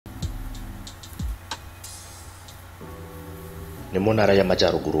ni mu ntara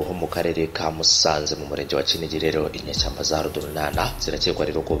y'amajyaruguru ho mu karere ka Musanze mu murenge wa Kinigi. Rero inyeshyamba za Rudurunana zirakekwa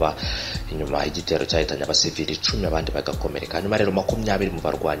rero kuba inyuma y'igitero cyahitanye abasivili 10 abandi bagakomereka. Hanyuma rero 20 mu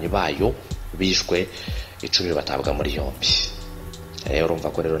barwanyi bayo bishwe, 10 batabwa muri yombi. Rero urumva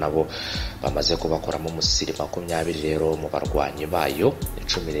ko rero nabo bamaze kubakoramo umusiri 20 rero mu barwanyi bayo,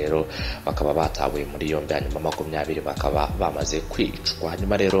 10 rero bakaba batabuye muri yombi, hanyuma 20 bakaba bamaze kwicwa.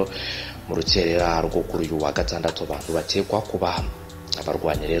 Hanyuma rero mu rukerera rwo kuri uyu wa gatandatu abantu bakekwa kuba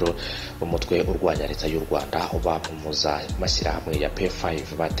abarwanya rero umutwe urwanya leta y'u Rwanda ubapumuza mashyirahamwe ya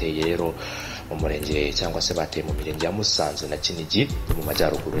P5 bateye rero mu murenge cyangwa se bateye mu mirenge ya Musanze na Kinigi mu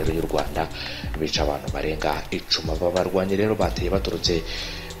majyaruguru rero y'u Rwanda, bica abantu barenga 10. Aba barwanya rero bateye baturutse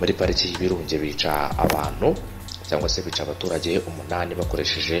muri pariki y'ibirunge, bica abantu cyangwa se bica abaturage 8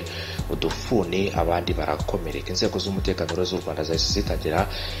 bakoresheje udufuni, abandi barakomereka. Inzego z'umutekano z'u Rwanda zahise zitangira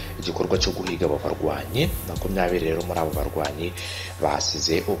igikorwa cyo guhiga abo barwanyi 20. Rero muri abo barwanyi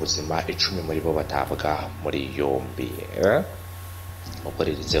basize ubuzima, 10 muri bo batabwa muri yombi. Uko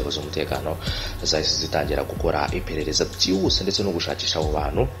rero inzego z'umutekano zahise zitangira gukora iperereza byihuse ndetse no gushakisha abo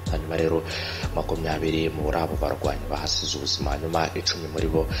bantu. Hanyuma rero 20 muri abo barwanyi bahasize ubuzima, hanyuma 10 muri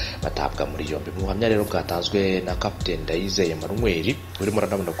bo batabwa muri yombi. Mu buhamya rero bwatanzwe na Captain Ndayizeye Emmanuel urimo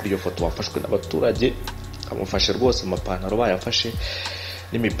uranabona kuri iyo foto wafashwe n'abaturage, amufashe rwose amapantaro bayafashe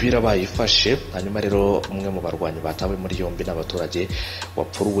n'imipira bayifashe. Hanyuma rero umwe mu barwanyi batawe muri yombi n'abaturage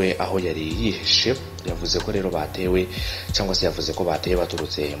wapfuruwe aho yari yihishe, yavuze ko rero batewe cyangwa se yavuze ko bateye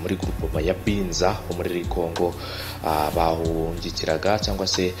baturutse muri groupe ya Binza ho muri Kongo, bahungikiraga cyangwa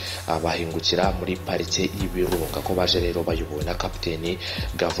se bahingukira muri parike y'ibirunga, ko baje rero bayobowe na Captain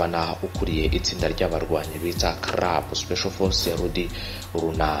Gavana ukuriye itsinda ry'abarwanyi bita Club Special Force ya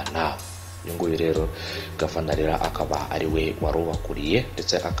Rudurunana. Nguyu rero Gavana rero akaba ari we warubakuriye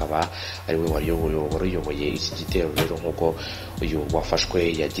ndetse akaba ari we waruyoboye iki gitero rero, nkuko uyu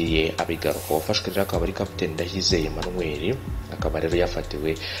wafashwe yagiye abigaruka. Wafashwe rero akaba ari Captain Ndayizeye Emmanuel, akaba rero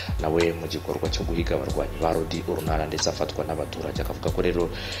yafatiwe nawe mu gikorwa cyo guhiga abarwanyi ba Rudurunana ndetse afatwa n'abaturage. Akavuga ko rero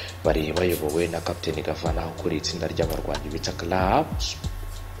bari bayobowe na Captain Gavana ukuriye itsinda ry'abarwanyi bita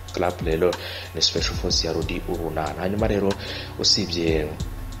Club rero ni Special Force ya Rudurunana. Hanyuma rero usibye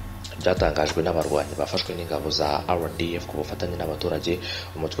byatangajwe n'abarwanyi bafashwe n'ingabo za RDF ku bufatanye n'abaturage,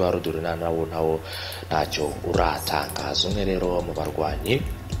 umutwe wa Rudurunana nawo ntacyo uratangaza. Umwe rero mu barwanyi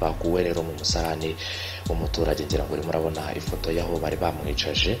bakuwe rero mu musarani umuturage, ngira ngo murabona ifoto yaho bari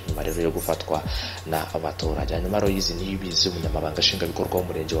bamwicaje nyuma rero yo gufatwa n'abaturage. Hanyuma rero yizi nibizi umunyamabanga nshingwabikorwa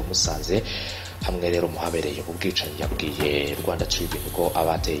w'umurenge wa Musanze hamwe rero muhabereye ubwicanyi yabwiye Rwanda Tribune ko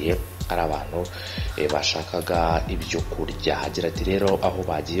abateye ari abantu bashakaga ibyo kurya. Agira ati rero aho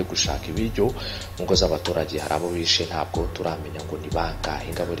bagiye gushaka ibiryo mu ngo z'abaturage hari abo bishe, ntabwo turamenya ngo ni bangahe.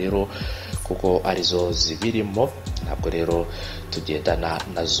 Ingabo rero kuko arizo zibirimo, ntabwo rero tugendana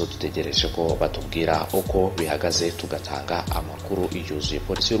nazo, dutegereje ko batubwira uko bihagaze tugatanga amakuru yuzuye.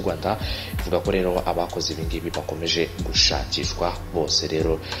 Polisi y'u Rwanda ivuga ko rero abakoze ibingibi bakomeje gushakishwa bose.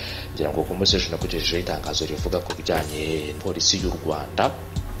 Rero ngira ngo ku munsi ejo nakugejejeho itangazo rivuga ku bijyanye polisi y'u Rwanda.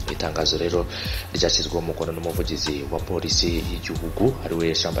 Itangazo rero ryashyizweho umukono n'umuvugizi wa polisi y'igihugu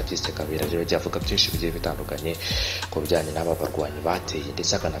ariwe Jean Baptiste Kabera, rero ryavuga byinshi bigiye bitandukanye ku bijyanye n'aba barwanyi bateye,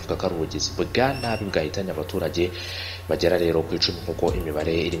 ndetse akanavuga ko ari ubugizi bwa nabi bwahitanye abaturage bagera rero ku 10 nk'uko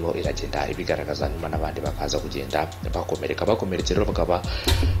imibare irimo iragenda ibigaragaza, nyuma n'abandi bakaza kugenda bakomeretse rero bakaba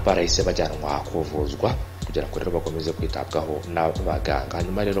barahise bajyanwa kuvuzwa kugira ngo rero bakomeze kwitabwaho n'abaganga.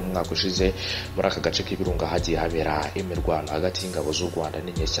 Hanyuma rero mu mwaka ushize muri aka gace k'ibirunga hagiye habera imirwano hagati y'ingabo z'u Rwanda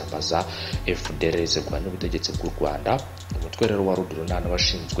n'inyeshyamba za FDL zirwanya ubutegetsi bw'u Rwanda. Umutwe rero wa Rudurunana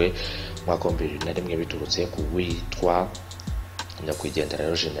washinzwe mu mwaka wa 2001 biturutse ku witwa nyakwigendera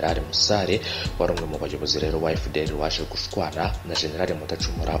rero General Musare, wari umwe mu bayobozi rero wa FDL waje gushwana na General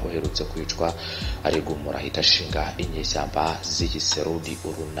Mudacumura uherutse kwicwa ari gumura ahita ashinga inyeshyamba z'iyise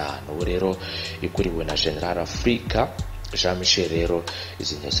Rudurunana. Ubu rero ikuriwe na General Africa Jean Michel. Rero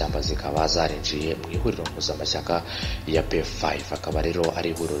izi nyeshyamba zikaba zarinjiye mu ihuriro mpuzamashyaka ya P5, akaba rero ari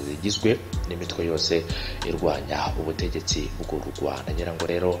ihuriro rigizwe n'imitwe yose irwanya ubutegetsi bw'u Rwanda. Ngira ngo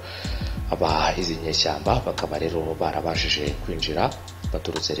rero izi nyeshyamba bakaba rero barabashije kwinjira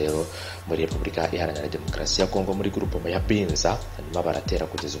baturutse rero muri Repubulika Iharanira Demokarasi ya Kongo muri groupe ya Binza, hanyuma baratera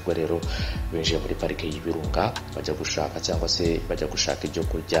kugeza ubwo rero binjiye muri parike y'ibirunga bajya gushaka cyangwa se bajya gushaka ibyo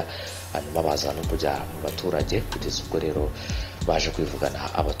kurya, hanyuma baza no kujya mu baturage kugeza ubwo rero baje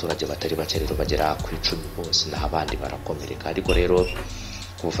kwivugana abaturage batari bake rero bagera ku 10 bose n'abandi barakomereka. Ariko rero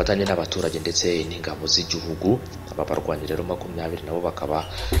ku bufatanye n'abaturage ndetse n'ingabo z'igihugu. Aba barwanyi rero 20 nabo bakaba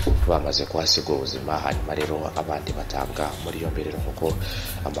bamaze kuhasiga ubuzima, hanyuma rero abandi batabwa muri yombi rero nk'uko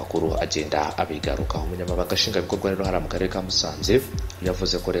amakuru agenda abigarukaho. Umunyamabanga nshingwabikorwa rero hari mu karere ka Musanze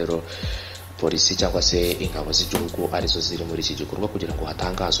yavuze ko rero polisi cyangwa se ingabo z'igihugu arizo ziri muri iki gikorwa kugira ngo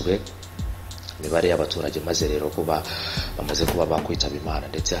hatangazwe imibare y'abaturage, maze rero kuba bamaze kuba bakwitaba Imana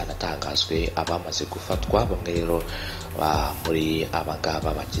ndetse hanatangazwe abamaze gufatwa. Bamwe rero muri abangaba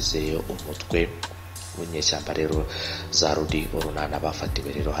bagize umutwe w'inyeshyamba rero za Rudi urunana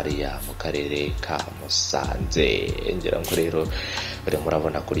bafatiwe rero hariya mu karere ka Musanze. Ngira ngo rero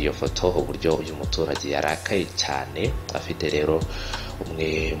murabona kuri iyo foto uburyo uyu muturage yarakaye cyane, afite rero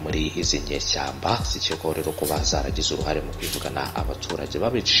umwe muri izi nyeshyamba zikekwaho rero kuba zaragize uruhare mu kwivugana abaturage,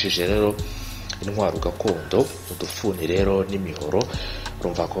 babicishije rero intwaro gakondo, udufuni rero n'imihoro.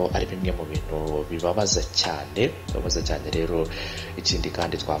 Urumva ko ari bimwe mu bintu bibabaza cyane rero. Ikindi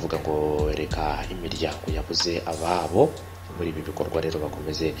kandi twavuga ngo reka imiryango yabuze ababo muri ibi bikorwa rero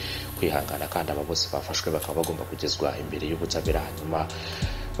bakomeze kwihangana, kandi aba bose bafashwe bakaba bagomba kugezwa imbere y'ubutabera, hanyuma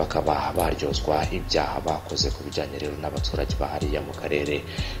bakaba baryozwa ibyaha bakoze ku bijyanye rero n'abaturage bahariya mu karere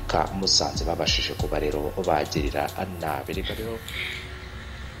ka Musanze babashije kuba rero bagirira nabi. Reka rero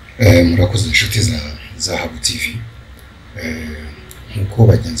murakoze inshuti za Habu TV. Nkuko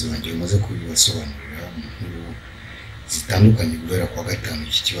bagenzi banjye bamaze kubibasobanurira mu nkuru zitandukanye guhera kwa gatanu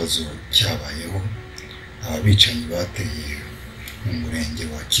iki kibazo cyabayeho, ababicanyi bateye mu murenge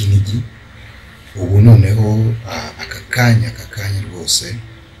wa Kinigi. Ubu noneho aka kanya rwose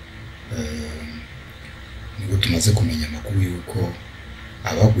nibwo tumaze kumenya amakuru y'uko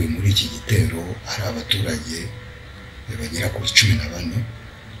abaguye muri iki gitero ari abaturage bagera kuri 14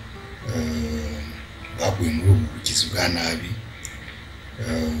 baguye muri ubu bugizi bwa nabi.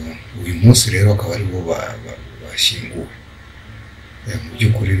 Uyu munsi rero akaba ari bo bashyinguwe. Mu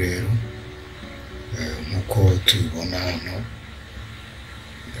by'ukuri rero nk'uko tubibona hano,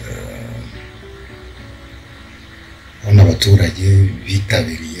 abaturage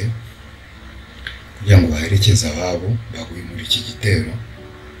bitabiriye kugira ngo baherekeze ababo baguye muri iki gitero.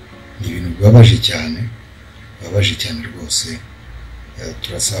 Ni ibintu bibabaje cyane rwose.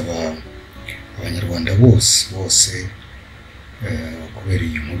 Turasaba abanyarwanda bose kubera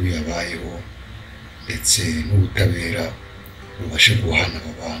iyi nkuru yabayeho ndetse n'ubutabera bubashe guhana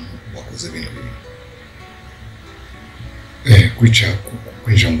aba bantu bakoze bino bintu.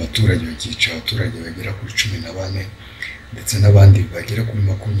 Kwinjira mu baturage bakica abaturage bagera kuri 14 ndetse n'abandi bagera kuri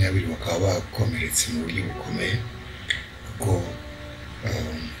 20 bakaba bakomeretse mu buryo bukomeye, kuko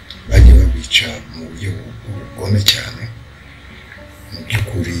bagiye babica mu buryo bugome cyane. Mu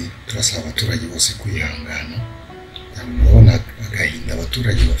by'ukuri turasaba abaturage bose kwihangana. Murabona agahinda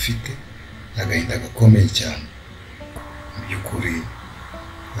abaturage bafite, agahinda gakomeye cyane. Mu by'ukuri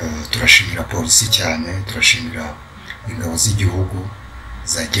turashimira polisi cyane, turashimira ingabo z'igihugu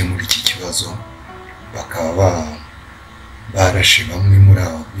zagiye muri iki kibazo, bakaba barashe bamwe muri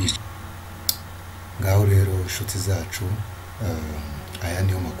abo bica. Ngaho rero inshuti zacu, aya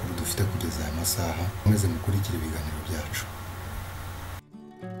niyo makuru dufite kugeza aya masaha. Mweze mukurikira ibiganiro byacu.